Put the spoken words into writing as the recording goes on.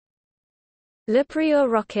Le Prieur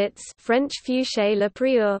rockets, French Fusée Le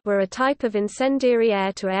Prieur, were a type of incendiary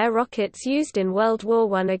air-to-air rockets used in World War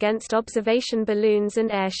I against observation balloons and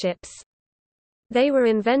airships. They were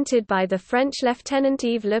invented by the French Lieutenant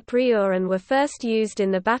Yves Le Prieur and were first used in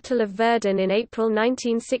the Battle of Verdun in April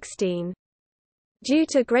 1916. Due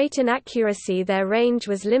to great inaccuracy, their range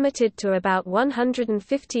was limited to about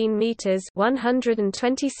 115 meters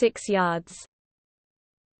 (126 yards).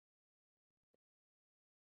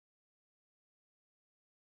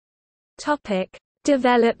 Topic: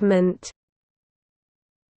 Development.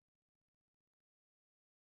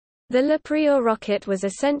 The Le Prieur rocket was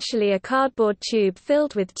essentially a cardboard tube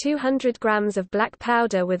filled with 200 grams of black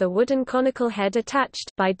powder with a wooden conical head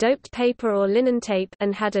attached by doped paper or linen tape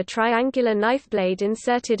and had a triangular knife blade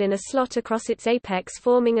inserted in a slot across its apex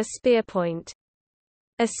forming a spear point.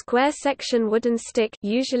 A square-section wooden stick,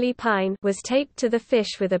 usually pine, was taped to the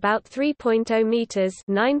fish with about 3.0 meters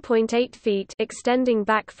 (9.8 feet) extending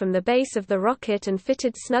back from the base of the rocket and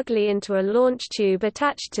fitted snugly into a launch tube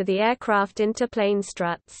attached to the aircraft interplane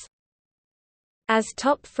struts. As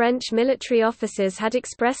top French military officers had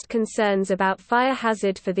expressed concerns about fire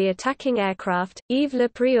hazard for the attacking aircraft, Yves Le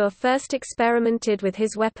Prieur first experimented with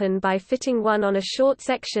his weapon by fitting one on a short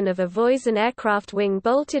section of a Voisin aircraft wing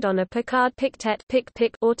bolted on a Packard Pictet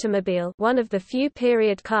automobile, one of the few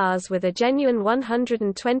period cars with a genuine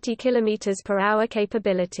 120 km/h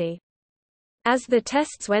capability. As the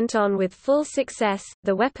tests went on with full success,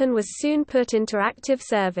 the weapon was soon put into active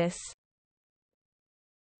service.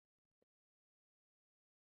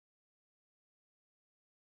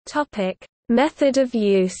 Method of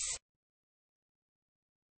use.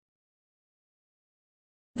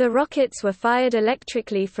 The rockets were fired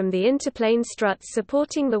electrically from the interplane struts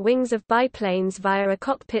supporting the wings of biplanes via a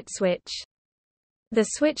cockpit switch. The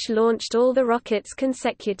switch launched all the rockets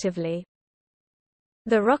consecutively.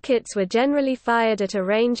 The rockets were generally fired at a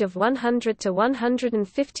range of 100 to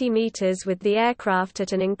 150 meters with the aircraft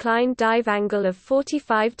at an inclined dive angle of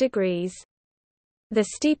 45 degrees.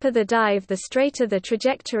 The steeper the dive, the straighter the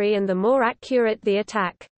trajectory and the more accurate the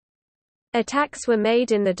attack. Attacks were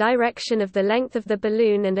made in the direction of the length of the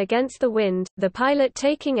balloon and against the wind, the pilot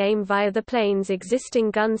taking aim via the plane's existing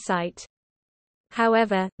gun sight.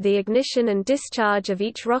 However, the ignition and discharge of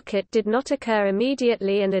each rocket did not occur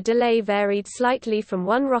immediately and a delay varied slightly from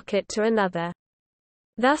one rocket to another.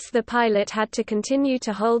 Thus the pilot had to continue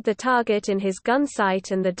to hold the target in his gun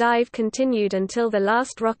sight and the dive continued until the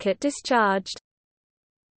last rocket discharged.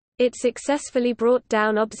 It successfully brought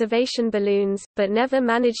down observation balloons, but never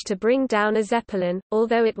managed to bring down a Zeppelin,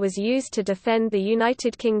 although it was used to defend the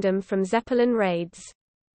United Kingdom from Zeppelin raids.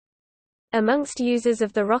 Amongst users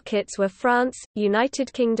of the rockets were France,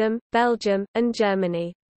 United Kingdom, Belgium, and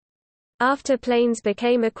Germany. After planes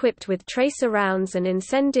became equipped with tracer rounds and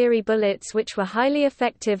incendiary bullets which were highly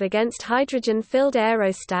effective against hydrogen-filled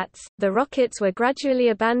aerostats, the rockets were gradually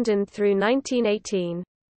abandoned through 1918.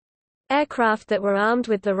 Aircraft that were armed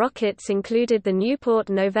with the rockets included the Newport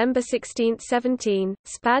November 16-17,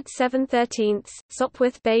 Spad 7/13,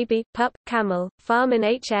 Sopwith Baby, Pup, Camel, Farman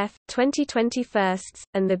HF, 2021,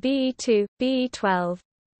 and the BE-2, BE-12.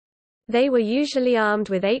 They were usually armed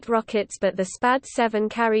with 8 rockets but the Spad 7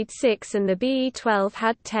 carried 6 and the BE-12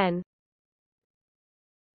 had 10.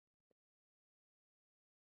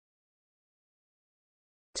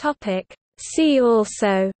 See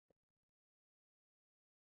also: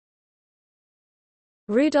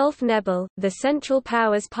 Rudolf Nebel, the Central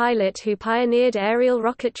Powers pilot who pioneered aerial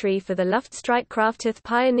rocketry for the Luftstreitkräfte.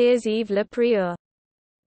 Pioneers Yves Le Prieur.